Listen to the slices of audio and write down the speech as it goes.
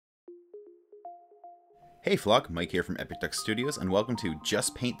Hey Flock, Mike here from Epic Duck Studios, and welcome to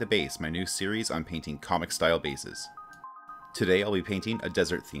Just Paint the Base, my new series on painting comic-style bases. Today I'll be painting a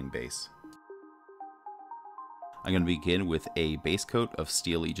desert-themed base. I'm going to begin with a base coat of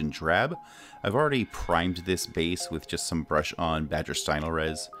Steel Legion Drab. I've already primed this base with just some brush-on Badger Stynel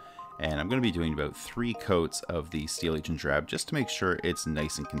Res, and I'm going to be doing about 3 coats of the Steel Legion Drab just to make sure it's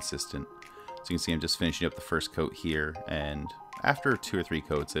nice and consistent. So you can see I'm just finishing up the first coat here, and after 2 or 3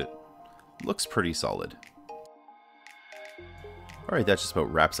 coats it looks pretty solid. Alright, that just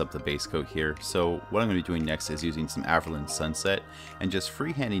about wraps up the base coat here. So what I'm going to be doing next is using some Averland Sunset and just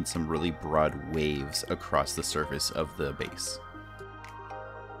freehanding some really broad waves across the surface of the base.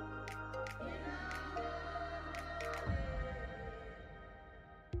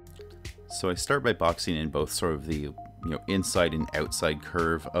 So I start by boxing in both sort of the inside and outside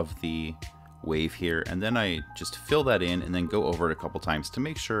curve of the wave here, and then I just fill that in and then go over it a couple times to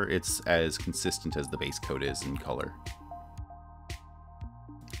make sure it's as consistent as the base coat is in color.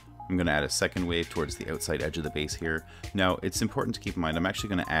 I'm going to add a second wave towards the outside edge of the base here. Now it's important to keep in mind I'm actually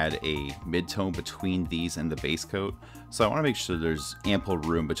going to add a mid-tone between these and the base coat, so I want to make sure there's ample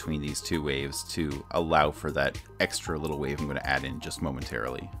room between these 2 waves to allow for that extra little wave I'm going to add in just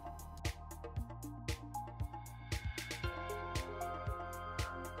momentarily.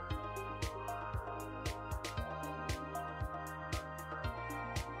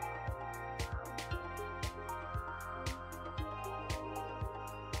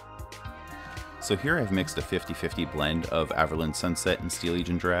 So here I've mixed a 50-50 blend of Averland Sunset and Steel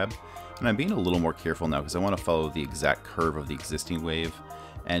Legion Drab, and I'm being a little more careful now because I want to follow the exact curve of the existing wave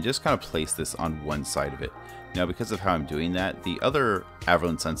and just kind of place this on one side of it. Now because of how I'm doing that, the other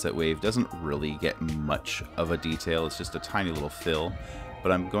Averland Sunset wave doesn't really get much of a detail, it's just a tiny little fill,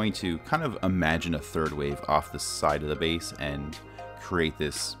 but I'm going to kind of imagine a third wave off the side of the base and create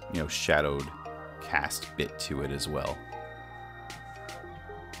this, shadowed cast bit to it as well.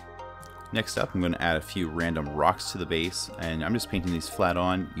 Next up, I'm going to add a few random rocks to the base, and I'm just painting these flat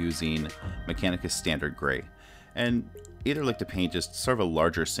on using Mechanicus Standard Gray. And either like to paint just sort of a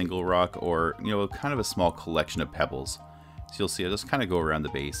larger single rock or, kind of a small collection of pebbles. So you'll see I just kind of go around the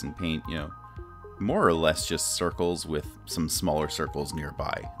base and paint, more or less just circles with some smaller circles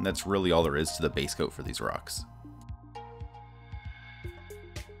nearby. And that's really all there is to the base coat for these rocks.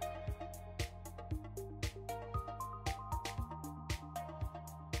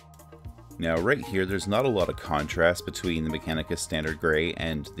 Now right here, there's not a lot of contrast between the Mechanicus Standard Gray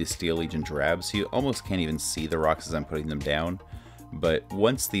and the Steel Legion Drab, so you almost can't even see the rocks as I'm putting them down. But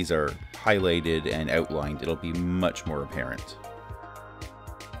once these are highlighted and outlined, it'll be much more apparent.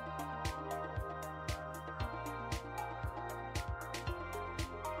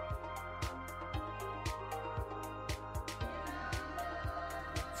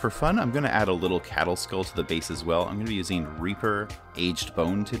 For fun, I'm going to add a little cattle skull to the base as well. I'm going to be using Reaper Aged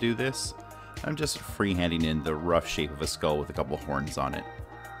Bone to do this. I'm just freehanding in the rough shape of a skull with a couple horns on it.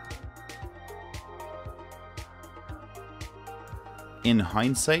 In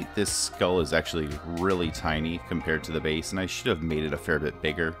hindsight, this skull is actually really tiny compared to the base, and I should have made it a fair bit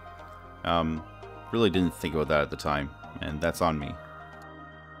bigger. Really didn't think about that at the time, and that's on me.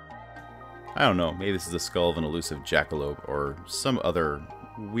 I don't know, maybe this is the skull of an elusive jackalope or some other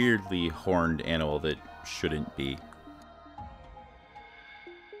weirdly horned animal that shouldn't be.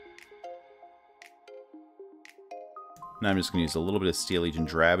 Now I'm just going to use a little bit of Steel Legion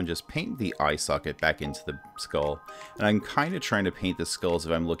Drab and just paint the eye socket back into the skull. And I'm kind of trying to paint the skull as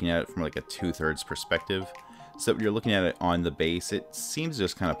if I'm looking at it from like a 2/3 perspective. So when you're looking at it on the base, it seems to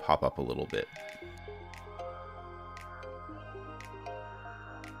just kind of pop up a little bit.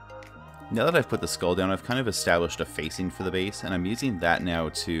 Now that I've put the skull down, I've kind of established a facing for the base, and I'm using that now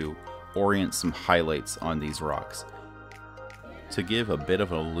to orient some highlights on these rocks. To give a bit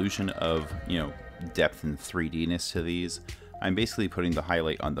of an illusion of, depth and 3D-ness to these, I'm basically putting the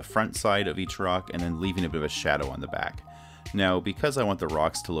highlight on the front side of each rock and then leaving a bit of a shadow on the back. Now, because I want the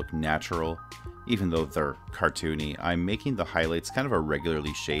rocks to look natural, even though they're cartoony, I'm making the highlights kind of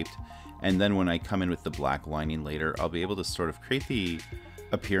irregularly shaped, and then when I come in with the black lining later, I'll be able to sort of create the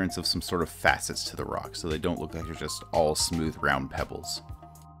appearance of some sort of facets to the rocks, so they don't look like they're just all smooth round pebbles.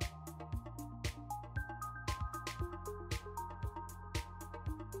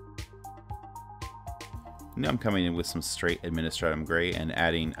 Now I'm coming in with some straight Administratum Gray and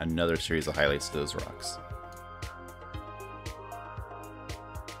adding another series of highlights to those rocks.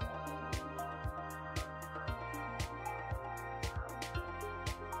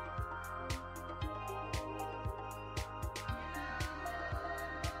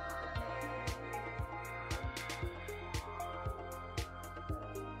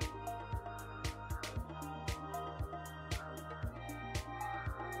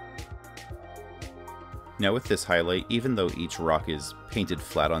 Now with this highlight, even though each rock is painted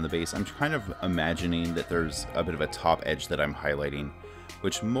flat on the base, I'm kind of imagining that there's a bit of a top edge that I'm highlighting,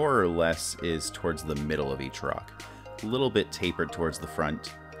 which more or less is towards the middle of each rock. A little bit tapered towards the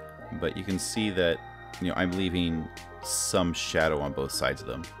front, but you can see that, I'm leaving some shadow on both sides of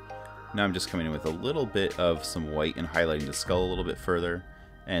them. Now I'm just coming in with a little bit of some white and highlighting the skull a little bit further,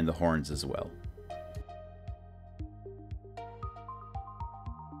 and the horns as well.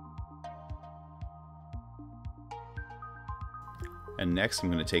 And next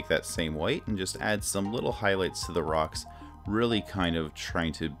I'm going to take that same white and just add some little highlights to the rocks, really kind of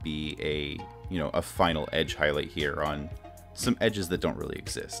trying to be a final edge highlight here on some edges that don't really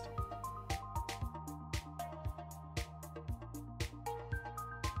exist.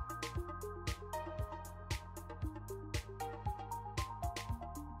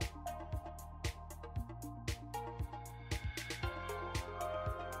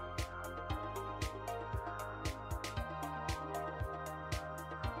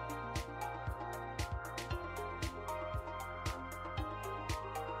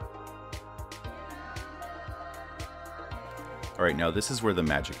 Alright, now this is where the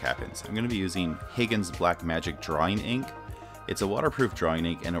magic happens. I'm going to be using Higgins Black Magic Drawing Ink. It's a waterproof drawing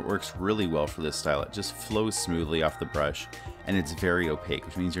ink and it works really well for this style. It just flows smoothly off the brush and it's very opaque,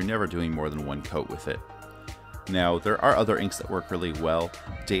 which means you're never doing more than one coat with it. Now, there are other inks that work really well.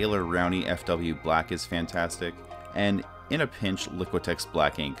 Daler Rowney FW Black is fantastic, and in a pinch, Liquitex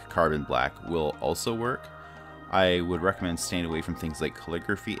Black Ink Carbon Black will also work. I would recommend staying away from things like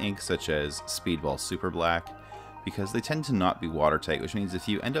calligraphy ink such as Speedball Super Black, because they tend to not be watertight, which means if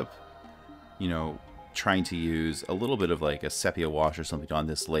you end up, trying to use a little bit of like a sepia wash or something on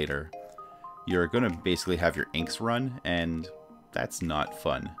this later, you're going to basically have your inks run, and that's not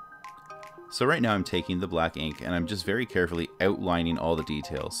fun. So right now I'm taking the black ink and I'm just very carefully outlining all the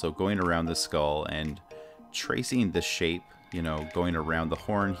details. So going around the skull and tracing the shape, going around the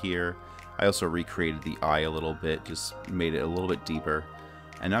horn here. I also recreated the eye a little bit, just made it a little bit deeper.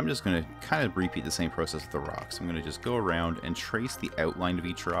 And I'm just going to kind of repeat the same process with the rocks. I'm going to just go around and trace the outline of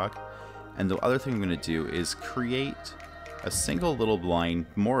each rock. And the other thing I'm going to do is create a single little line,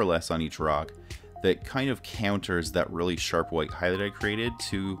 more or less, on each rock that kind of counters that really sharp white highlight I created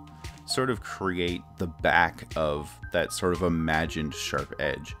to sort of create the back of that sort of imagined sharp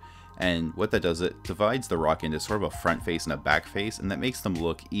edge. And what that does, it divides the rock into sort of a front face and a back face, and that makes them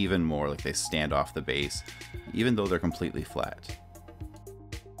look even more like they stand off the base, even though they're completely flat.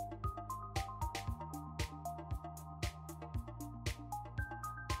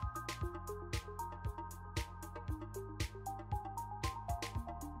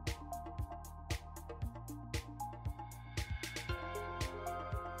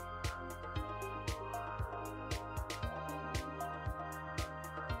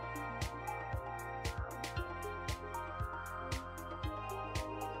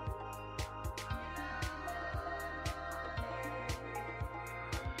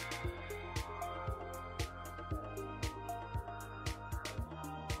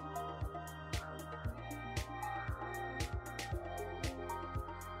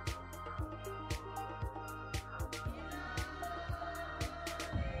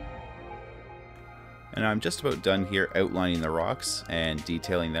 And I'm just about done here outlining the rocks and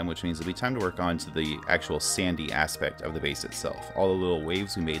detailing them, which means it'll be time to work on to the actual sandy aspect of the base itself, all the little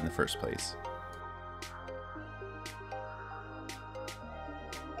waves we made in the first place.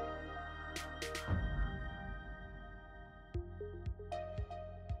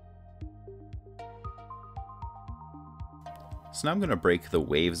 So now I'm going to break the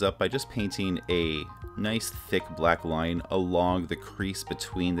waves up by just painting a nice thick black line along the crease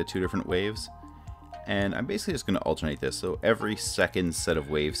between the two different waves. And I'm basically just going to alternate this. So every second set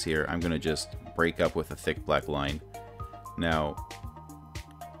of waves here, I'm going to just break up with a thick black line. Now,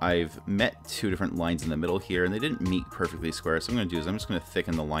 I've met two different lines in the middle here, and they didn't meet perfectly square. So what I'm going to do is I'm just going to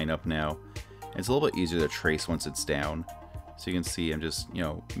thicken the line up now. And it's a little bit easier to trace once it's down. So you can see I'm just,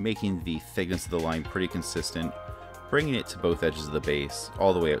 making the thickness of the line pretty consistent, bringing it to both edges of the base,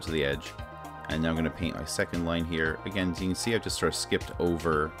 all the way out to the edge. And now I'm going to paint my second line here. Again, as you can see, I've just sort of skipped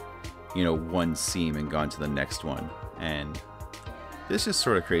over one seam and gone to the next one, and this just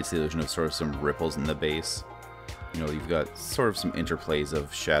sort of creates the illusion of sort of some ripples in the base. You've got sort of some interplays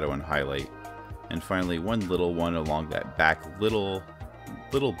of shadow and highlight, and finally one little one along that back little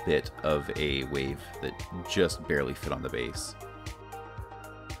bit of a wave that just barely fit on the base.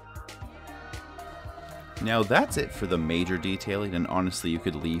 Now that's it for the major detailing, and honestly you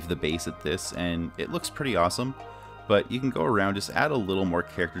could leave the base at this and it looks pretty awesome. But you can go around, just add a little more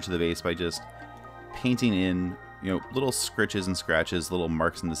character to the base by just painting in, little scritches and scratches, little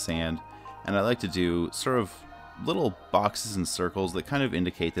marks in the sand, And I like to do sort of little boxes and circles that kind of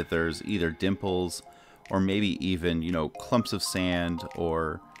indicate that there's either dimples or maybe even, you know, clumps of sand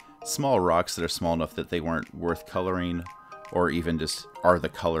or small rocks that are small enough that they weren't worth coloring, or even just are the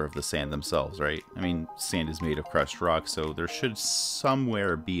color of the sand themselves, right? I mean, sand is made of crushed rock, so there should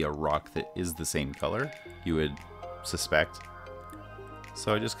somewhere be a rock that is the same color, you would suspect.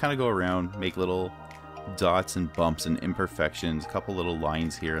 So I just kind of go around, make little dots and bumps and imperfections, a couple little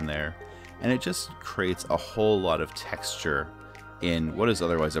lines here and there, and it just creates a whole lot of texture in what is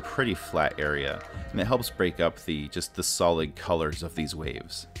otherwise a pretty flat area, and it helps break up the solid colors of these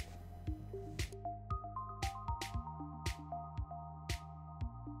waves.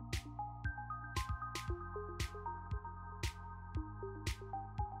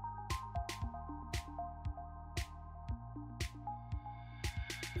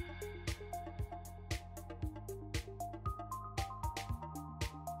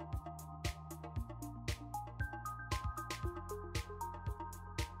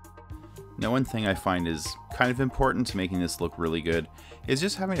 Now, one thing I find is kind of important to making this look really good is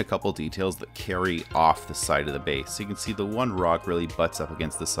just having a couple details that carry off the side of the base. So you can see the one rock really butts up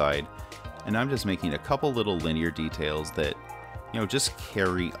against the side, and I'm just making a couple little linear details that, you know, just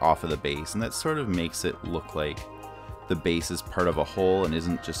carry off of the base, and that sort of makes it look like the base is part of a whole and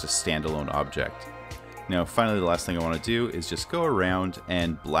isn't just a standalone object. Now, finally, the last thing I want to do is just go around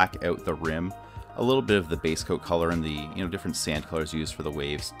and black out the rim. A little bit of the base coat color and the, you know, different sand colors used for the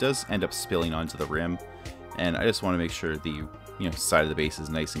waves does end up spilling onto the rim, and I just want to make sure the, you know, side of the base is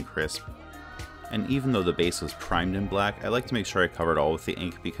nice and crisp. And even though the base was primed in black, I like to make sure I cover it all with the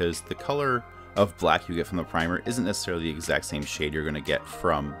ink, because the color of black you get from the primer isn't necessarily the exact same shade you're going to get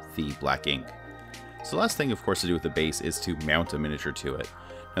from the black ink. So the last thing, of course, to do with the base is to mount a miniature to it.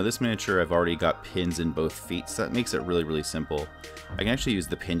 Now, this miniature, I've already got pins in both feet, so that makes it really, really simple. I can actually use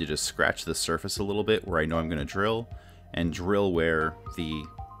the pin to just scratch the surface a little bit where I know I'm going to drill, and drill where the,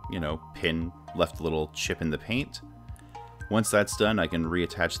 you know, pin left a little chip in the paint. Once that's done, I can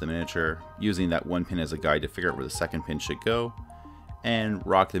reattach the miniature using that one pin as a guide to figure out where the second pin should go, and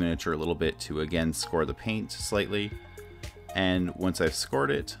rock the miniature a little bit to again score the paint slightly. And once I've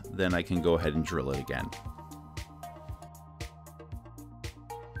scored it, then I can go ahead and drill it again.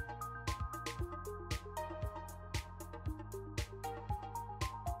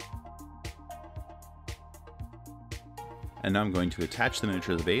 And now I'm going to attach the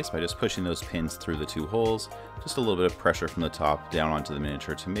miniature to the base by just pushing those pins through the two holes. Just a little bit of pressure from the top down onto the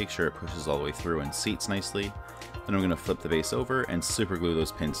miniature to make sure it pushes all the way through and seats nicely. Then I'm going to flip the base over and super glue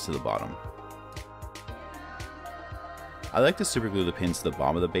those pins to the bottom. I like to super glue the pins to the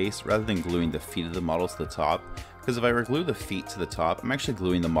bottom of the base rather than gluing the feet of the model to the top, because if I glue the feet to the top, I'm actually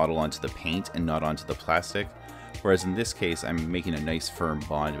gluing the model onto the paint and not onto the plastic. Whereas in this case, I'm making a nice firm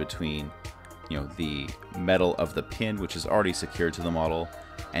bond between, you know, the metal of the pin, which is already secured to the model,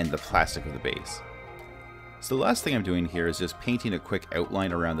 and the plastic of the base. So the last thing I'm doing here is just painting a quick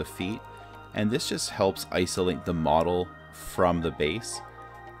outline around the feet, and this just helps isolate the model from the base,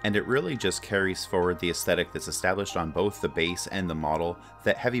 and it really just carries forward the aesthetic that's established on both the base and the model,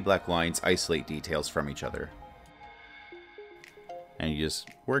 that heavy black lines isolate details from each other. And you just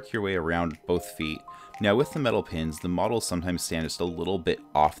work your way around both feet. Now, with the metal pins, the models sometimes stand just a little bit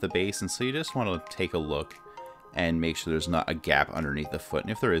off the base, and so you just want to take a look and make sure there's not a gap underneath the foot,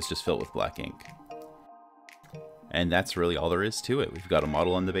 and if there is, just fill it with black ink. And that's really all there is to it. We've got a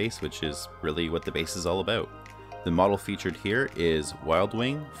model on the base, which is really what the base is all about. The model featured here is Wild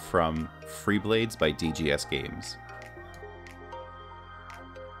Wing from Free Blades by DGS Games.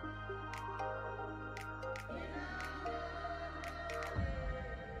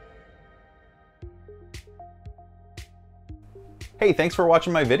 Hey, thanks for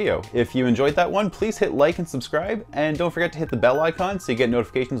watching my video. If you enjoyed that one, please hit like and subscribe, and don't forget to hit the bell icon so you get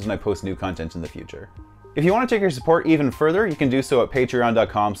notifications when I post new content in the future. If you want to take your support even further, you can do so at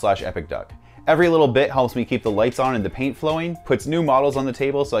patreon.com/epicduck. Every little bit helps me keep the lights on and the paint flowing, puts new models on the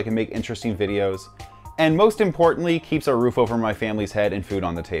table so I can make interesting videos, and most importantly, keeps a roof over my family's head and food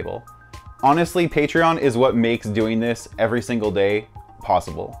on the table. Honestly, Patreon is what makes doing this every single day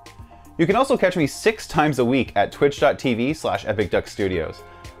possible. You can also catch me 6 times a week at twitch.tv/epicduckstudios.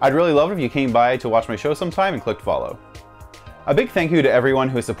 I'd really love it if you came by to watch my show sometime and clicked follow. A big thank you to everyone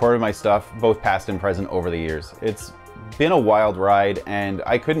who has supported my stuff, both past and present, over the years. It's been a wild ride, and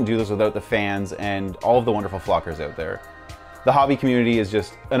I couldn't do this without the fans and all of the wonderful flockers out there. The hobby community is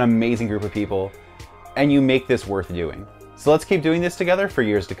just an amazing group of people, and you make this worth doing. So let's keep doing this together for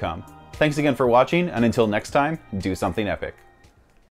years to come. Thanks again for watching, and until next time, do something epic.